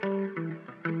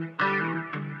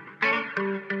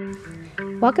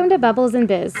Welcome to Bubbles and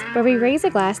Biz, where we raise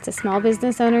a glass to small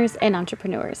business owners and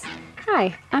entrepreneurs.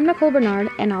 Hi, I'm Nicole Bernard,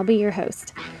 and I'll be your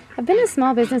host. I've been a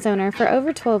small business owner for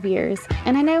over 12 years,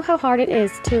 and I know how hard it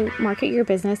is to market your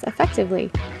business effectively.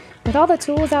 With all the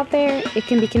tools out there, it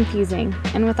can be confusing,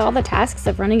 and with all the tasks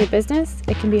of running a business,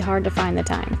 it can be hard to find the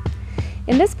time.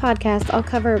 In this podcast, I'll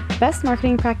cover best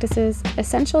marketing practices,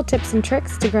 essential tips and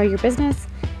tricks to grow your business,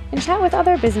 and chat with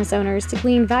other business owners to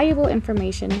glean valuable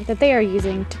information that they are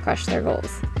using to crush their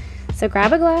goals. So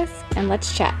grab a glass and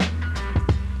let's chat.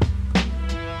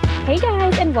 Hey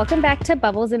guys, and welcome back to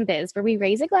Bubbles and Biz, where we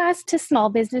raise a glass to small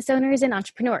business owners and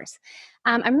entrepreneurs.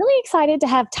 I'm really excited to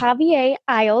have Tavia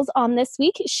Isles on this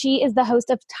week. She is the host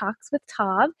of Talks with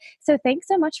Tav. So thanks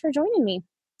so much for joining me.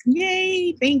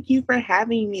 Yay! Thank you for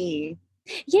having me.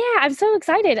 Yeah, I'm so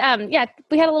excited.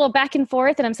 We had a little back and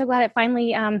forth, and I'm so glad it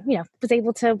finally, was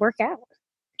able to work out.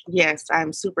 Yes,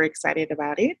 I'm super excited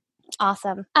about it.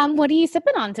 Awesome. What are you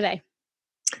sipping on today?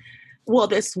 Well,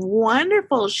 this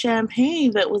wonderful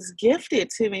champagne that was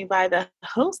gifted to me by the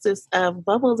hostess of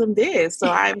Bubbles and Biz. So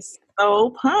I'm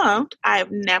so pumped. I've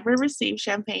never received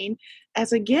champagne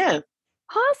as a gift.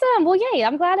 Awesome. Well, yay.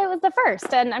 I'm glad it was the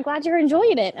first, and I'm glad you're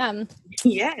enjoying it.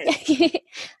 Yes.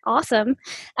 Awesome.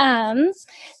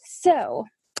 So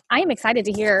I am excited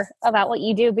to hear about what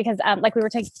you do because like we were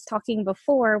talking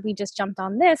before, we just jumped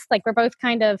on this. Like we're both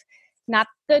kind of not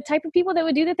the type of people that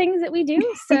would do the things that we do.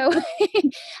 So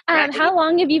Right. how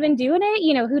long have you been doing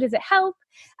it? Who does it help?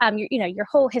 Your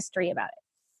whole history about it.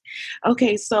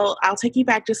 Okay, so I'll take you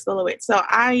back just a little bit. So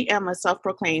I am a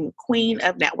self-proclaimed queen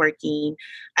of networking,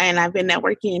 and I've been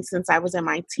networking since I was in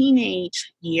my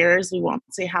teenage years. We won't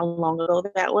say how long ago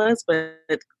that was, but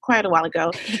quite a while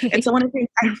ago. And so one of the things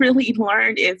I really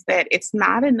learned is that it's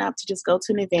not enough to just go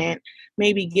to an event,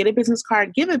 maybe get a business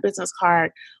card, give a business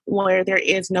card where there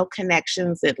is no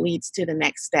connections that leads to the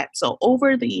next step. So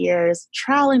over the years,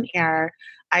 trial and error,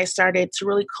 I started to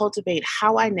really cultivate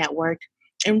how I network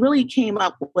and really came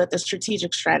up with a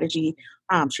strategy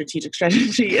on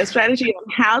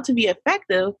how to be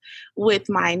effective with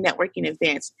my networking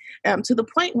events, to the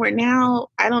point where now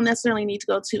I don't necessarily need to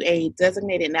go to a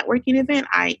designated networking event.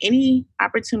 Any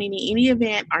opportunity, any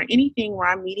event, or anything where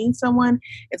I'm meeting someone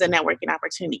is a networking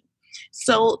opportunity.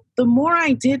 So the more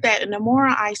I did that, and the more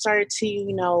I started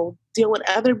to, deal with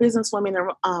other business women,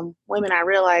 women, I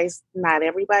realized not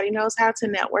everybody knows how to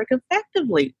network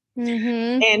effectively.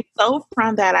 Mm-hmm. And so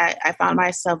from that, I found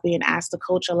myself being asked to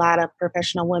coach a lot of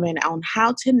professional women on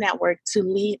how to network to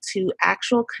lead to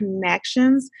actual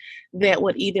connections that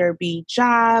would either be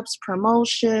jobs,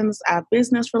 promotions,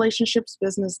 business relationships,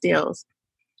 business deals.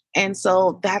 And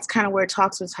so that's kind of where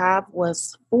Talks with Tav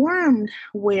was formed,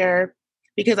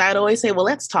 because I'd always say, well,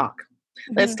 let's talk.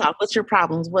 Let's talk. What's your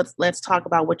problems? Let's talk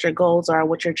about what your goals are,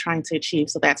 what you're trying to achieve.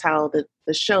 So that's how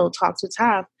the show Talks with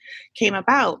Tav came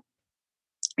about.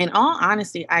 In all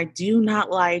honesty, I do not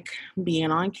like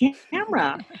being on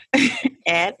camera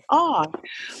at all.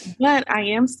 But I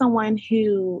am someone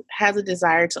who has a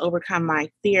desire to overcome my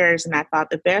fears. And I thought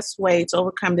the best way to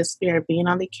overcome this fear of being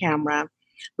on the camera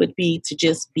would be to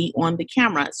just be on the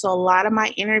camera. So a lot of my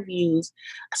interviews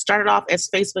started off as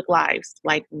Facebook Lives,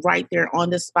 like right there on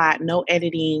the spot, no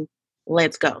editing.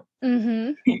 Let's go.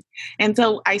 Mm-hmm. And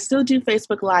so I still do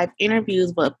Facebook Live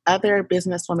interviews with other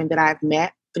businesswomen that I've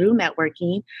met through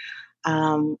networking.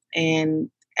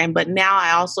 But now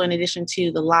I also, in addition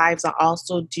to the lives, I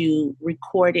also do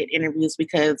recorded interviews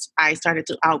because I started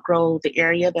to outgrow the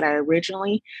area that I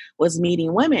originally was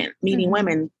meeting women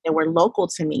that were local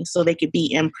to me so they could be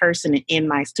in person in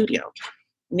my studio.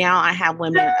 Now I have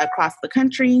women across the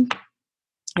country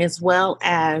as well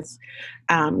as,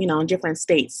 in different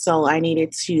states. So I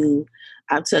needed to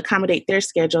accommodate their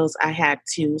schedules, I had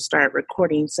to start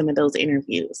recording some of those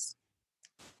interviews.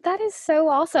 That is so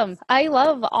awesome. I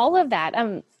love all of that.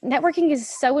 Networking is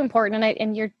so important,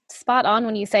 and you're spot on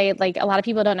when you say like a lot of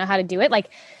people don't know how to do it. Like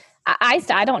I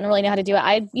don't really know how to do it.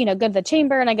 I go to the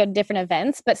chamber and I go to different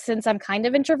events, but since I'm kind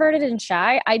of introverted and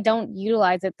shy, I don't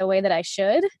utilize it the way that I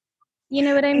should. You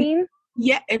know what I mean?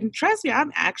 Yeah, and trust me,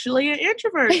 I'm actually an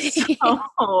introvert.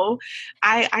 So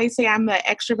I say I'm an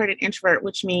extroverted introvert,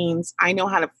 which means I know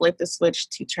how to flip the switch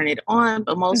to turn it on,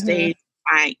 but most days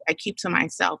I keep to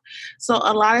myself. So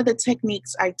a lot of the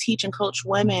techniques I teach and coach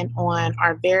women on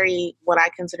are very, what I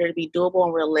consider to be doable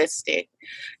and realistic.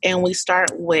 And we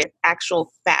start with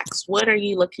actual facts. What are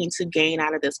you looking to gain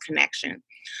out of this connection?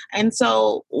 And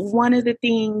so one of the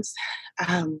things,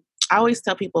 I always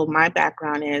tell people my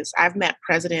background is I've met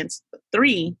presidents,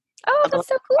 three. Oh, that's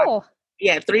so cool.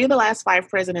 Three of the last five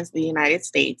presidents of the United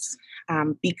States,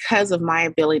 because of my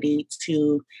ability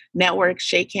to network,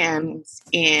 shake hands,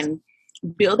 and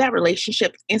build that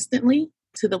relationship instantly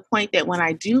to the point that when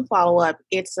I do follow up,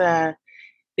 they're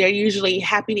usually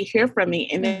happy to hear from me.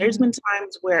 And there's Mm-hmm. been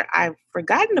times where I've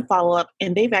forgotten to follow up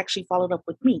and they've actually followed up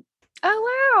with me.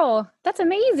 Oh, wow. That's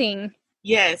amazing.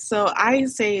 Yes. So I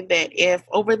say that if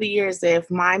over the years, if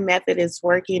my method is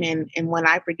working and when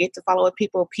I forget to follow up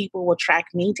people, people will track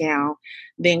me down,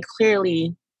 then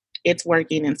clearly it's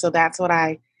working. And so that's what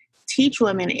I teach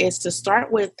women is to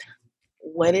start with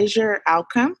what is your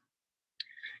outcome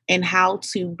and how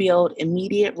to build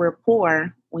immediate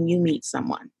rapport when you meet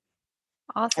someone.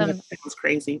 I know Awesome. it sounds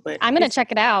crazy, but I'm going to it's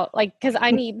check it out. Like, cause I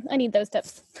need those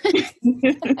tips.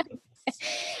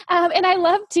 And I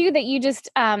love too that you just,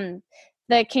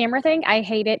 the camera thing, I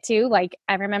hate it too. Like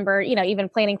I remember, even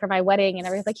planning for my wedding and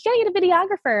everybody's like, you gotta get a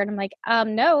videographer. And I'm like,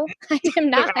 no, I am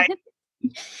not.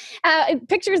 right.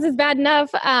 Pictures is bad enough.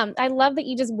 I love that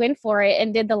you just went for it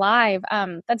and did the live.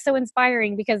 That's so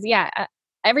inspiring because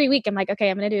every week I'm like, okay,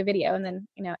 I'm going to do a video. And then,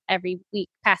 every week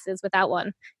passes without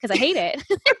one because I hate it.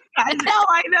 I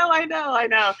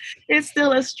know. It's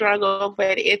still a struggle,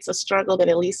 but it's a struggle that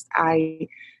at least I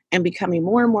am becoming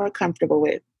more and more comfortable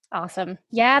with. Awesome.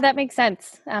 Yeah, that makes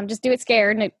sense. Just do it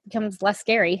scared and it becomes less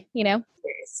scary.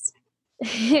 Yes.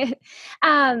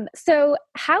 So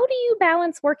how do you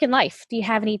balance work and life? Do you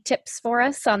have any tips for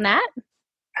us on that?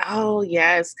 Oh,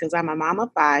 yes, because I'm a mom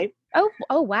of 5.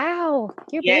 Oh, wow.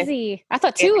 You're Yes. busy. I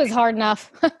thought And 2 was hard enough.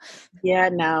 yeah,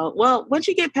 no. Well, once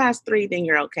you get past 3, then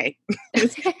you're okay.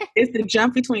 It's the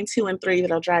jump between 2 and 3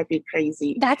 that'll drive you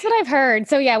crazy. That's what I've heard.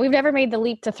 So yeah, we've never made the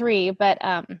leap to 3, but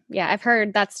I've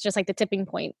heard that's just like the tipping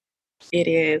point. It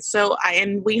is. So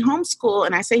and we homeschool,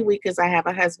 and I say we because I have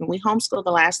a husband. We homeschool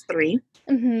the last 3.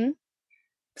 Mm-hmm.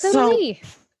 So do So we.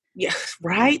 yeah,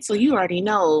 right. So you already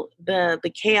know the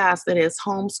chaos that is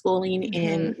homeschooling Mm-hmm.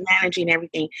 and managing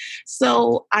everything.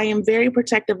 So I am very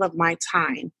protective of my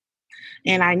time.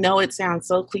 And I know it sounds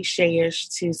so cliche-ish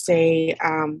to say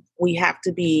we have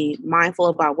to be mindful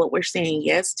about what we're saying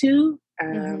yes to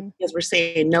Mm-hmm. because we're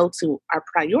saying no to our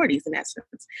priorities in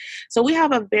essence. So we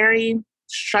have a very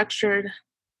structured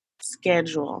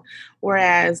schedule,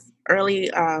 whereas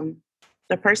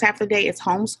the first half of the day is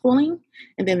homeschooling,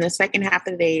 and then the second half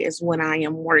of the day is when I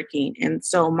am working. And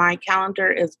so my calendar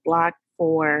is blocked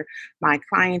for my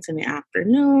clients in the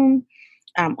afternoon,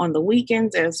 on the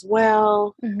weekends as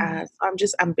well. Mm-hmm.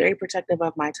 So I'm very protective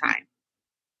of my time.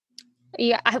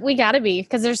 Yeah, we got to be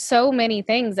because there's so many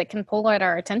things that can pull at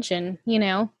our attention.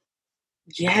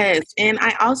 Yes. And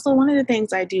I also, one of the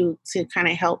things I do to kind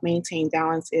of help maintain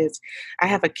balance is I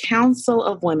have a council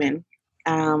of women.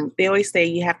 They always say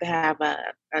you have to have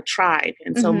a tribe.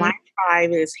 And so Mm-hmm. my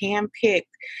tribe is handpicked,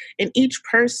 and each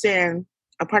person,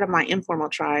 a part of my informal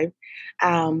tribe,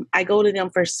 I go to them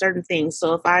for certain things.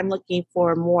 So if I'm looking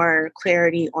for more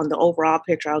clarity on the overall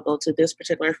picture, I'll go to this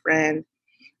particular friend.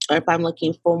 Or if I'm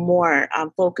looking for more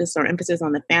focus or emphasis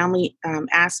on the family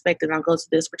aspect, then I'll go to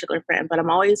this particular friend. But I'm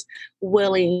always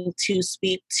willing to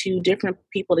speak to different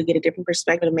people to get a different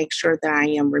perspective to make sure that I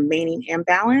am remaining in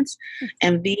balance.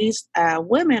 And these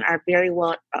women are very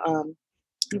well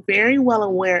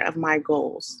aware of my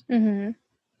goals. Mm-hmm.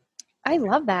 I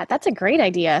love that. That's a great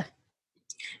idea.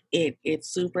 It's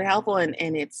super helpful and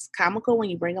it's comical when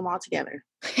you bring them all together.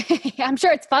 I'm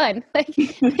sure it's fun.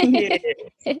 Yeah.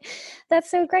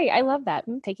 That's so great. I love that.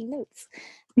 I'm taking notes.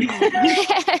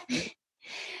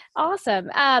 Awesome.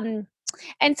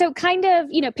 And so kind of,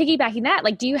 piggybacking that,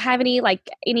 like, do you have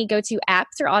any go-to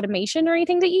apps or automation or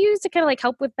anything that you use to kind of like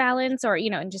help with balance or,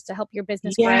 and just to help your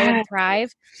business grow Yeah. and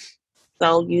thrive?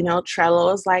 So,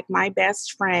 Trello is like my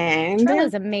best friend. Trello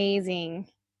is amazing.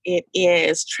 It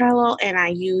is Trello, and I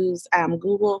use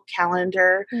Google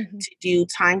Calendar Mm-hmm. to do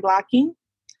time blocking.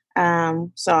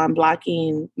 So I'm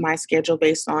blocking my schedule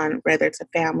based on whether it's a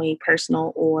family,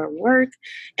 personal, or work.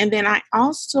 And then I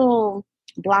also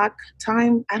block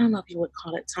time. I don't know if you would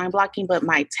call it time blocking, but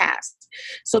my tasks.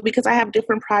 So because I have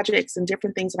different projects and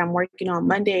different things that I'm working on,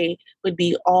 Monday would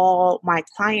be all my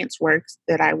clients' works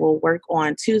that I will work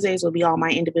on. Tuesdays will be all my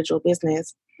individual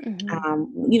business.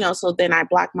 Mm-hmm. So then I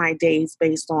block my days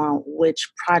based on which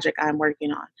project I'm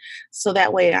working on. So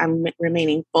that way I'm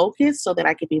remaining focused so that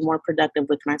I can be more productive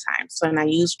with my time. So and I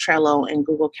use Trello and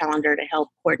Google Calendar to help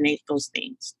coordinate those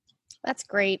things. That's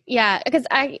great. Yeah. Because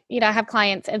I have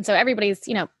clients and so everybody's,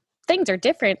 things are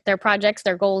different, their projects,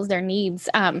 their goals, their needs.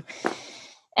 And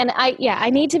I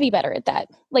need to be better at that.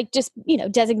 Like just,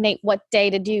 designate what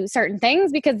day to do certain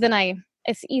things because then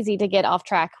it's easy to get off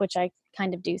track, which I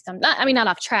kind of do some, not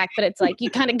off track, but it's like you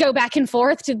kind of go back and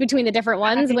forth between the different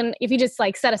ones. When if you just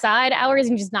like set aside hours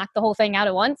and just knock the whole thing out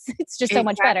at once, it's just so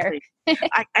much better.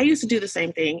 I used to do the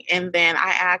same thing. And then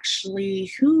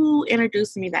who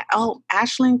introduced me that? Oh,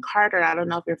 Ashlyn Carter. I don't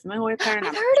know if you're familiar with her.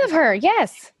 I've heard of her.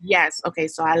 Yes. Yes. Okay.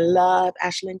 So I love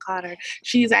Ashlyn Carter.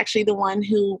 She's actually the one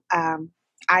who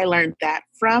I learned that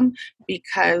from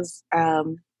because,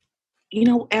 as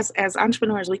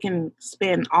entrepreneurs, we can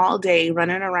spend all day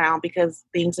running around because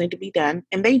things need to be done,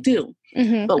 and they do.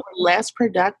 Mm-hmm. But we're less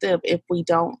productive if we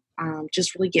don't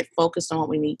just really get focused on what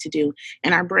we need to do.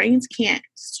 And our brains can't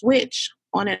switch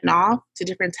on and off to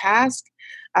different tasks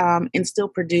and still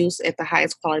produce at the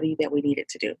highest quality that we need it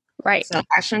to do. Right. So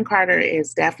Ashlyn Carter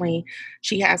is definitely,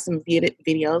 she has some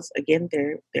videos. Again,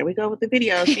 there we go with the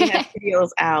videos. She has videos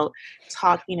out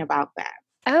talking about that.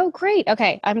 Oh, great.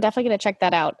 Okay. I'm definitely going to check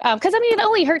that out. Because it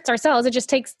only hurts ourselves. It just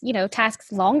takes,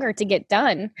 tasks longer to get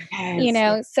done,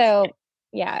 so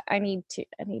yeah, I need to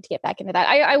get back into that.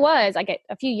 I get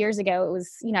a few years ago, it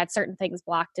was, I had certain things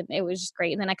blocked and it was just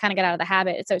great. And then I kind of got out of the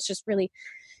habit. So it's just really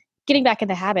getting back in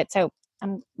the habit. So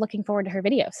I'm looking forward to her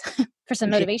videos for some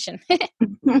motivation.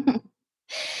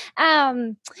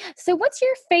 So what's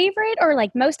your favorite or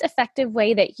like most effective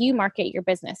way that you market your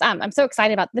business? I'm so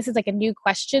excited about this. Is like a new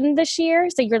question this year.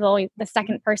 So you're the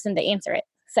second person to answer it.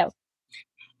 So.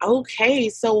 Okay.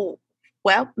 So,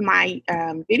 well, my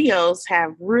videos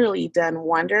have really done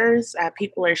wonders.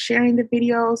 People are sharing the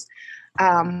videos.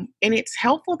 And it's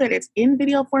helpful that it's in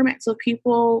video format so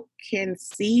people can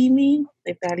see me,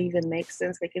 if that even makes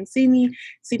sense. They can see me,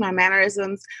 see my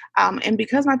mannerisms. And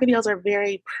because my videos are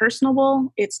very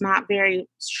personable, it's not very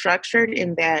structured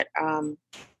in that,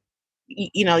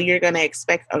 you're going to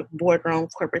expect a boardroom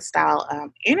corporate style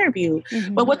interview.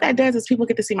 Mm-hmm. But what that does is people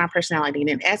get to see my personality. And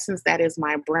in essence, that is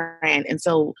my brand. And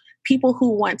so people who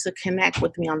want to connect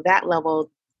with me on that level,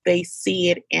 they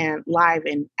see it in live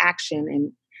in action.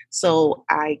 And so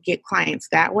I get clients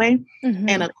that way. Mm-hmm.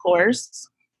 And of course,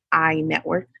 I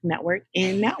network.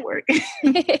 And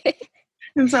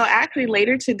so actually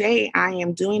later today, I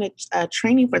am doing a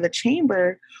training for the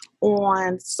chamber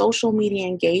on social media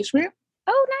engagement.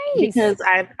 Oh, nice. Because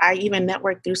I even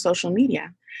network through social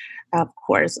media, of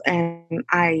course. And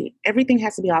everything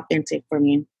has to be authentic for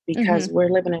me because mm-hmm. we're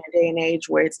living in a day and age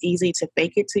where it's easy to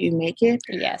fake it till you make it.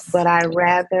 Yes. But I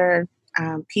rather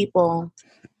people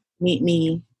meet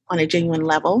me on a genuine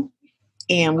level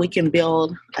and we can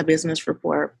build a business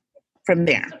rapport from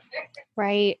there.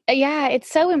 Right. Yeah. It's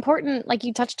so important. Like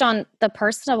you touched on the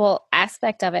personable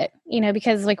aspect of it,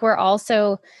 because like we're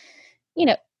also,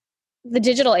 the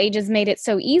digital age has made it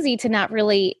so easy to not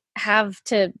really have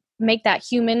to make that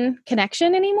human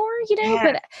connection anymore, Yeah.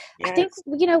 But yes. I think,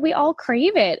 we all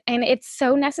crave it and it's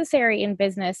so necessary in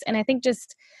business. And I think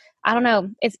I don't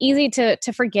know, it's easy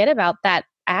to forget about that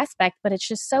aspect, but it's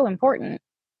just so important.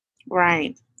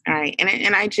 Right. All right.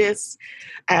 And I just,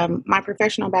 my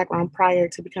professional background prior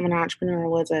to becoming an entrepreneur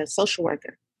was a social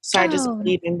worker. So I just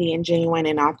believe in being genuine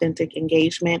and authentic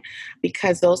engagement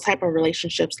because those type of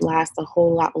relationships last a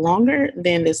whole lot longer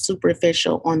than the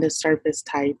superficial on the surface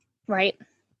type. Right.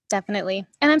 Definitely.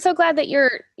 And I'm so glad that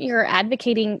you're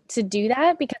advocating to do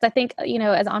that because I think,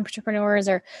 as entrepreneurs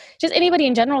or just anybody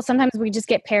in general, sometimes we just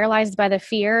get paralyzed by the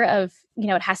fear of,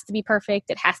 it has to be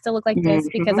perfect. It has to look like this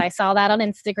because I saw that on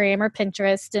Instagram or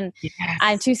Pinterest and yes.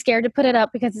 I'm too scared to put it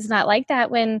up because it's not like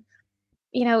that when,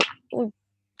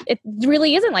 it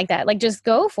really isn't like that. Like just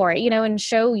go for it, and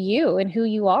show you and who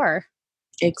you are.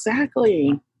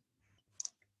 Exactly.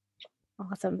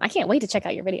 Awesome. I can't wait to check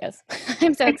out your videos.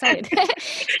 I'm so excited.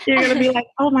 You're going to be like,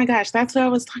 oh my gosh, that's who I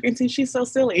was talking to. She's so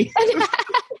silly.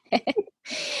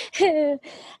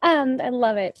 I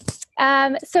love it.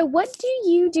 So what do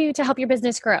you do to help your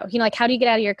business grow? Like how do you get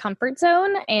out of your comfort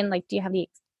zone? And like, do you have the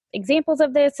examples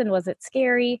of this? And was it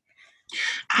scary?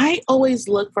 I always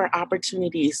look for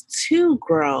opportunities to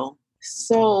grow.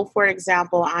 So, for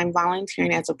example, I'm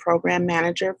volunteering as a program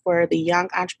manager for the Young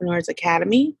Entrepreneurs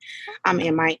Academy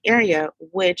in my area,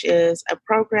 which is a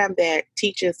program that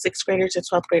teaches 6th graders to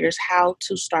 12th graders how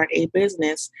to start a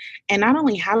business. And not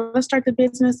only how to start the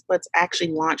business, but to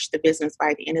actually launch the business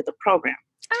by the end of the program.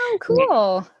 Oh,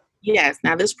 cool. Yes.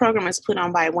 Now, this program is put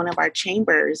on by one of our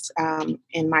chambers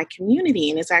in my community,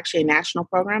 and it's actually a national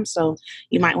program. So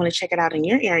you might want to check it out in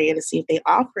your area to see if they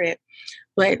offer it.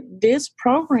 But this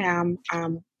program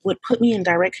would put me in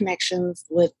direct connections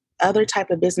with other type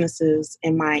of businesses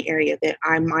in my area that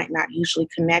I might not usually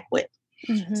connect with.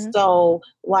 Mm-hmm. So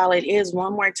while it is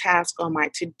one more task on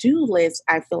my to-do list,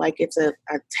 I feel like it's a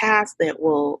task that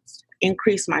will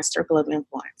increase my circle of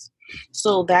influence.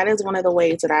 So that is one of the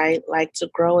ways that I like to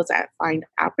grow is I find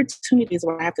opportunities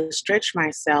where I have to stretch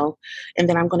myself and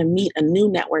then I'm going to meet a new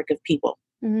network of people.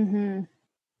 Mm-hmm.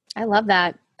 I love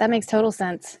that. That makes total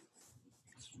sense.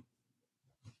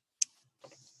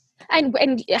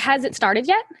 And has it started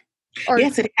yet? Or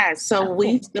Yes, it has. So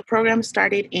cool. the program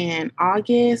started in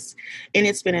August, and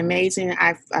it's been amazing.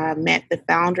 I've met the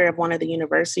founder of one of the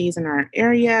universities in our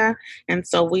area, and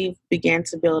so we began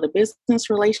to build a business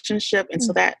relationship. And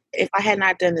so that if I had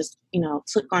not done this,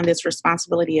 took on this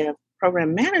responsibility of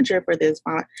program manager for this,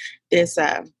 it's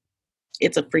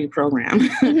a free program.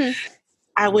 Mm-hmm.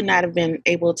 I would not have been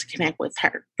able to connect with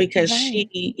her because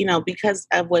Right. because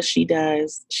of what she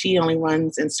does, she only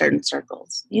runs in certain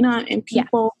circles, and Yeah.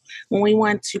 people, when we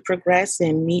want to progress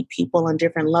and meet people on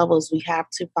different levels, we have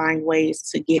to find ways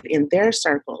to get in their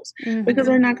circles because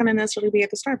they're not going to necessarily be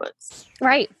at the Starbucks.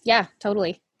 Right. Yeah,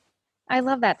 totally. I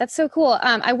love that. That's so cool.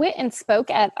 I went and spoke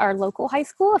at our local high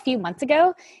school a few months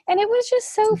ago, and it was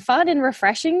just so fun and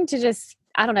refreshing to just,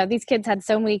 I don't know, these kids had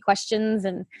so many questions,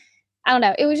 and I don't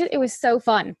know, it was so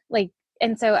fun. Like,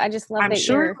 and so I just love I'm that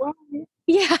sure.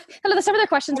 yeah. Some of their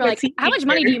questions were like, how much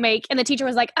money do you make? And the teacher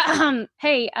was like,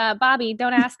 hey, Bobby,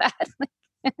 don't ask that.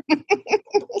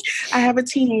 I have a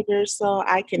teenager, so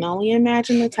I can only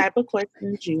imagine the type of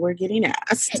questions you were getting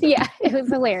asked. Yeah, it was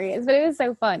hilarious, but it was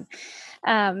so fun.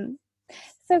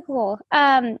 So cool.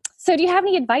 So do you have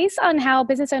any advice on how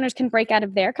business owners can break out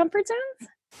of their comfort zones?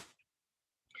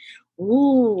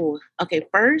 Ooh, okay.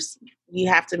 First, you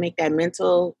have to make that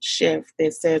mental shift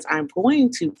that says, I'm going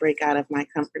to break out of my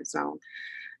comfort zone.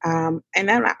 And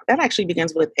that actually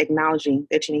begins with acknowledging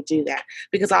that you need to do that.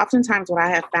 Because oftentimes, what I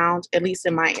have found, at least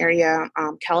in my area,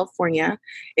 California,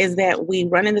 is that we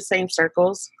run in the same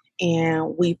circles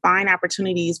and we find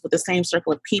opportunities with the same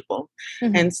circle of people.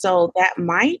 Mm-hmm. And so that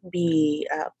might be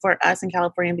for us in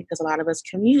California, because a lot of us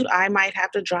commute, I might have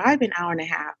to drive an hour and a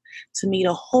half to meet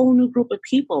a whole new group of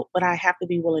people, but I have to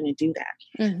be willing to do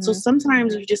that. Mm-hmm. So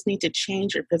sometimes you just need to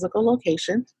change your physical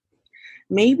location.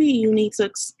 Maybe you need to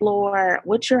explore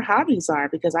what your hobbies are,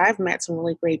 because I've met some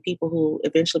really great people who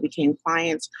eventually became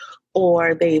clients,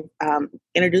 or they've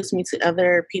introduced me to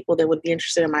other people that would be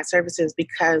interested in my services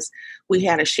because we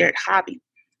had a shared hobby.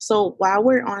 So while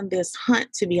we're on this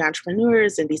hunt to be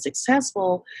entrepreneurs and be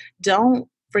successful, don't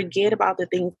forget about the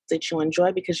things that you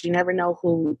enjoy, because you never know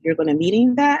who you're going to meet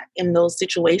in those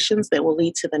situations that will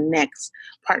lead to the next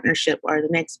partnership or the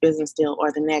next business deal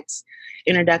or the next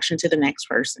introduction to the next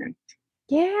person.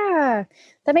 Yeah,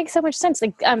 that makes so much sense.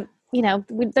 Like,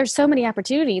 there's so many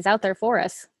opportunities out there for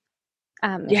us,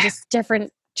 in just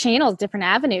different channels, different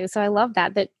avenues. So I love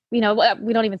that, we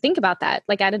don't even think about that.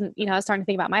 Like I didn't, I was starting to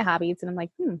think about my hobbies and I'm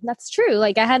like, that's true.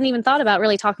 Like I hadn't even thought about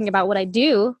really talking about what I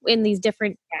do in these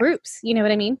different groups. You know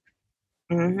what I mean?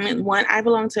 Mm-hmm. I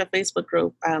belong to a Facebook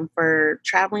group for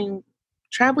traveling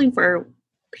for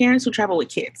parents who travel with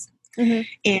kids. Mm-hmm.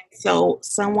 And so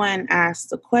someone asked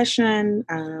the question,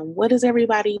 what does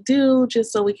everybody do,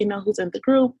 just so we can know who's in the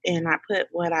group? And I put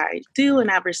what I do,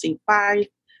 and I've received 5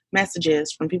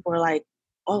 messages from people who are like,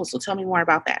 oh, so tell me more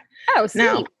about that. Oh, sweet.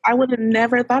 Now, I would have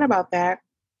never thought about that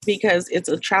because it's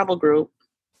a travel group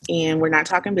and we're not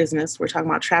talking business. We're talking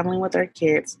about traveling with our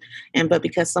kids. But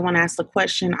because someone asked the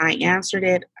question, I answered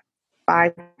it.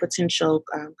 5 potential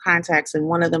contacts, and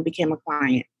one of them became a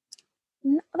client.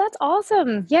 That's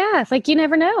awesome. Yeah, like you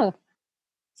never know.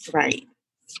 Right.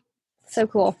 So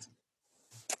cool.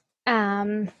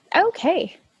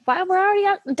 Okay. Well, we're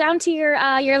already down to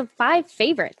your 5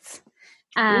 favorites.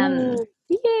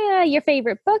 Yeah, your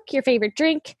favorite book, your favorite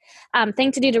drink,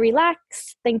 thing to do to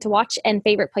relax, thing to watch, and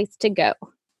favorite place to go.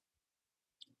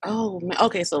 Oh,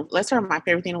 okay. So let's start with my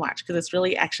favorite thing to watch, because it's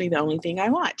really actually the only thing I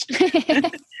watch.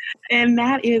 And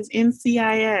that is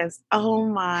NCIS. Oh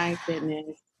my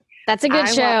goodness. That's a good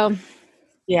show.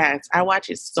 Yes. I watch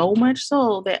it so much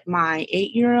so that my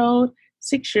 8-year-old,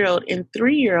 6-year-old, and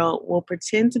 3-year-old will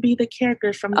pretend to be the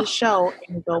characters from the show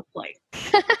and go play.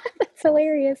 That's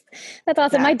hilarious. That's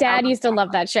awesome. Yeah, my dad used to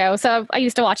love that show, so I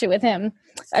used to watch it with him.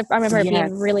 I remember it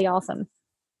being really awesome.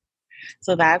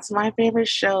 So that's my favorite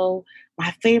show.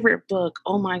 My favorite book.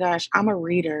 Oh my gosh, I'm a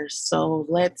reader. So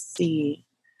let's see.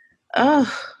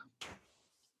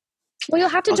 Well, you'll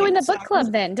have to join the book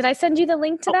club then. Did I send you the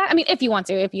link to that? I mean, if you want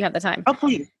to, if you have the time. Oh,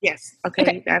 please. Yes.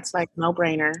 Okay. That's like no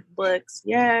brainer. Books.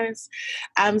 Yes.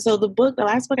 So the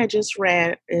last book I just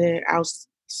read, I'll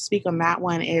speak on that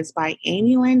one, is by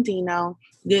Amy Landino.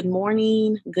 Good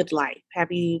Morning, Good Life. Are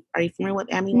you familiar with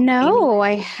Amy? No,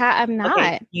 I'm not.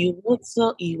 Okay. You would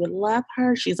love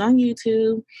her. She's on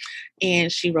YouTube,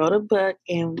 and she wrote a book,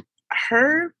 and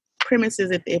her premise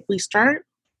is that if we start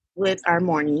with our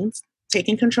mornings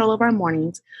taking control of our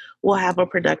mornings, we'll have a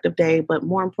productive day, but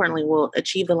more importantly, we'll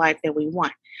achieve the life that we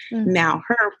want. Mm. Now,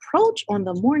 her approach on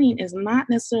the morning is not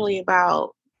necessarily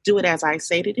about do it as I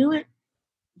say to do it,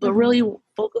 but Mhm. really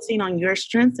focusing on your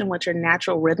strengths and what your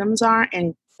natural rhythms are,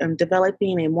 and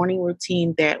developing a morning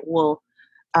routine that will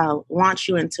launch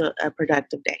you into a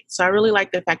productive day. So I really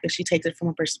like the fact that she takes it from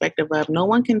a perspective of no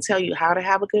one can tell you how to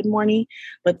have a good morning,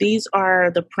 but these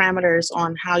are the parameters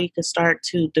on how you can start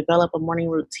to develop a morning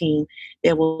routine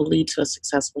that will lead to a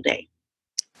successful day.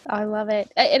 I love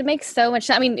it. It makes so much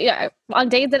sense. I mean, yeah, on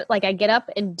days that like I get up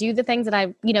and do the things that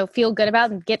I, feel good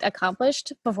about and get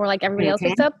accomplished before like everybody else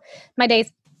wakes Hmm. up, my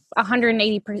day's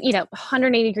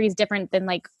 180 degrees different than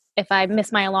like if I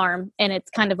miss my alarm and it's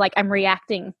kind of like I'm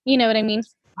reacting. You know what I mean?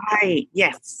 Right.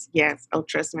 Yes. Yes. Oh,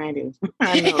 trust me, I do.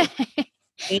 I know.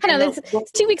 I know And this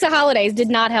 2 weeks of holidays did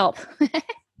not help.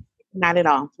 not at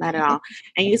all. Not at all.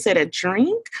 And you said a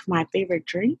drink, my favorite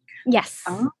drink. Yes.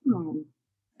 Oh,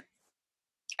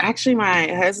 actually, my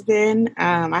husband,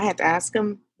 I had to ask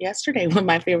him yesterday what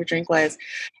my favorite drink was.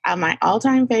 My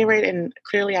all-time favorite, and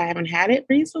clearly I haven't had it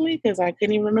recently because I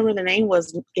couldn't even remember the name,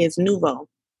 is Nouveau.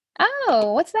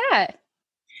 Oh, what's that?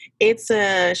 It's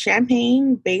a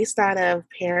champagne based out of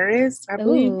Paris, I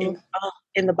believe, Ooh.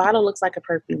 and the bottle looks like a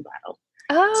perfume bottle.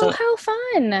 Oh, So how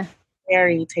fun.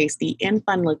 very tasty and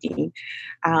fun looking.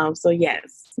 So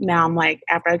yes, now I'm like,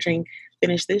 after I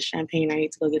finish this champagne, I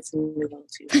need to go get some Nouveau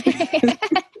too.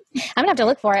 I'm gonna have to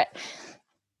look for it.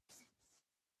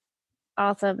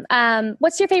 Awesome.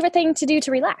 What's your favorite thing to do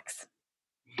to relax?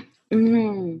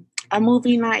 Mm, a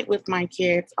movie night with my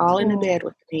kids, all in the Oh, bed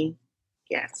with me.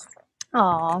 Yes.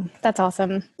 that's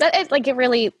awesome. It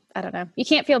really, I don't know. You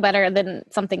can't feel better than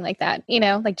something like that,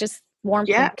 like just warmth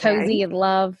Yeah, and right. cozy and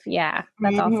love. Yeah,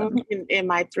 that's Hmm. awesome. And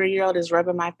my 3-year-old is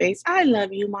rubbing my face. I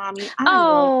love you, mommy. I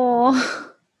love you.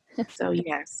 Oh, So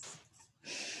yes.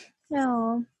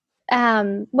 no.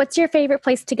 What's your favorite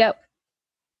place to go?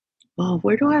 Oh,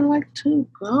 where do I like to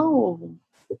go?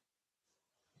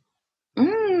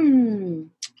 Mm,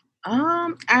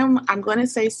 I'm going to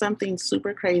say something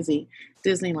super crazy.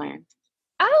 Disneyland.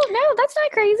 Oh, no, that's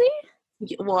not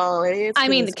crazy. Well, it is I because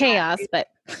mean, the it's chaos, but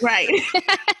right.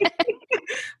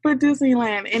 For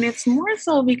Disneyland. And it's more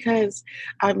so because,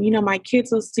 my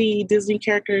kids will see Disney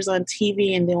characters on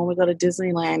TV. And then when we go to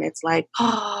Disneyland, it's like,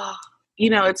 oh,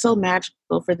 it's so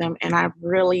magical for them. And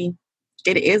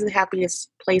it is the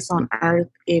happiest place on earth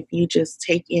if you just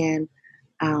take in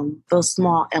those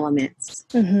small elements.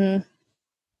 hmm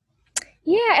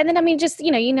yeah. And then, I mean, just,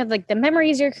 like the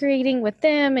memories you're creating with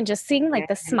them and just seeing like Yeah,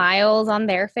 the smiles on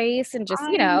their face and just,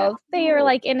 I they are know.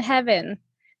 like in heaven.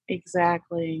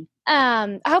 Exactly.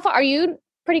 How far are you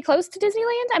pretty close to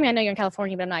Disneyland? I mean, I know you're in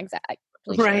California, but I'm not exactly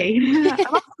sure. Right.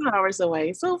 About 2 hours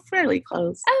away. So fairly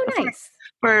close. Oh, nice.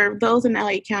 For those in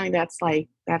LA County, that's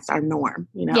our norm.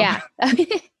 Yeah.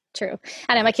 True.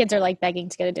 I know my kids are like begging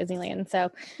to go to Disneyland, so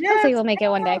hopefully Yes. we'll make it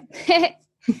one day.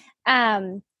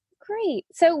 um, Great.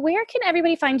 So where can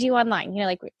everybody find you online?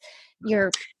 Like your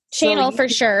So channel you for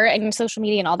sure and your social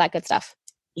media and all that good stuff.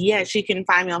 Yes, you can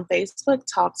find me on Facebook,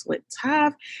 Talks with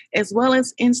Tav, as well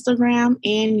as Instagram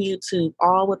and YouTube,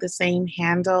 all with the same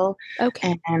handle.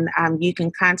 Okay. And you can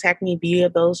contact me via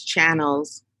those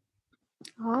channels.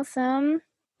 Awesome.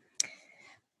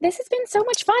 This has been so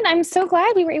much fun. I'm so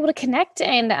glad we were able to connect,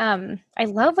 and I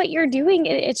love what you're doing.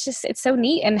 It's so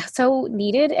neat and so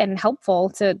needed and helpful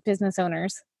to business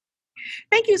owners.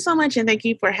 Thank you so much, and thank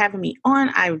you for having me on.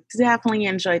 I definitely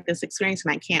enjoyed this experience,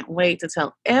 and I can't wait to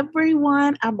tell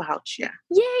everyone about you.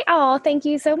 Yay. Oh, thank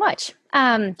you so much.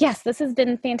 Yes, this has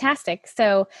been fantastic.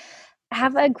 So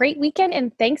have a great weekend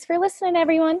and thanks for listening,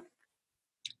 everyone.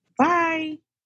 Bye.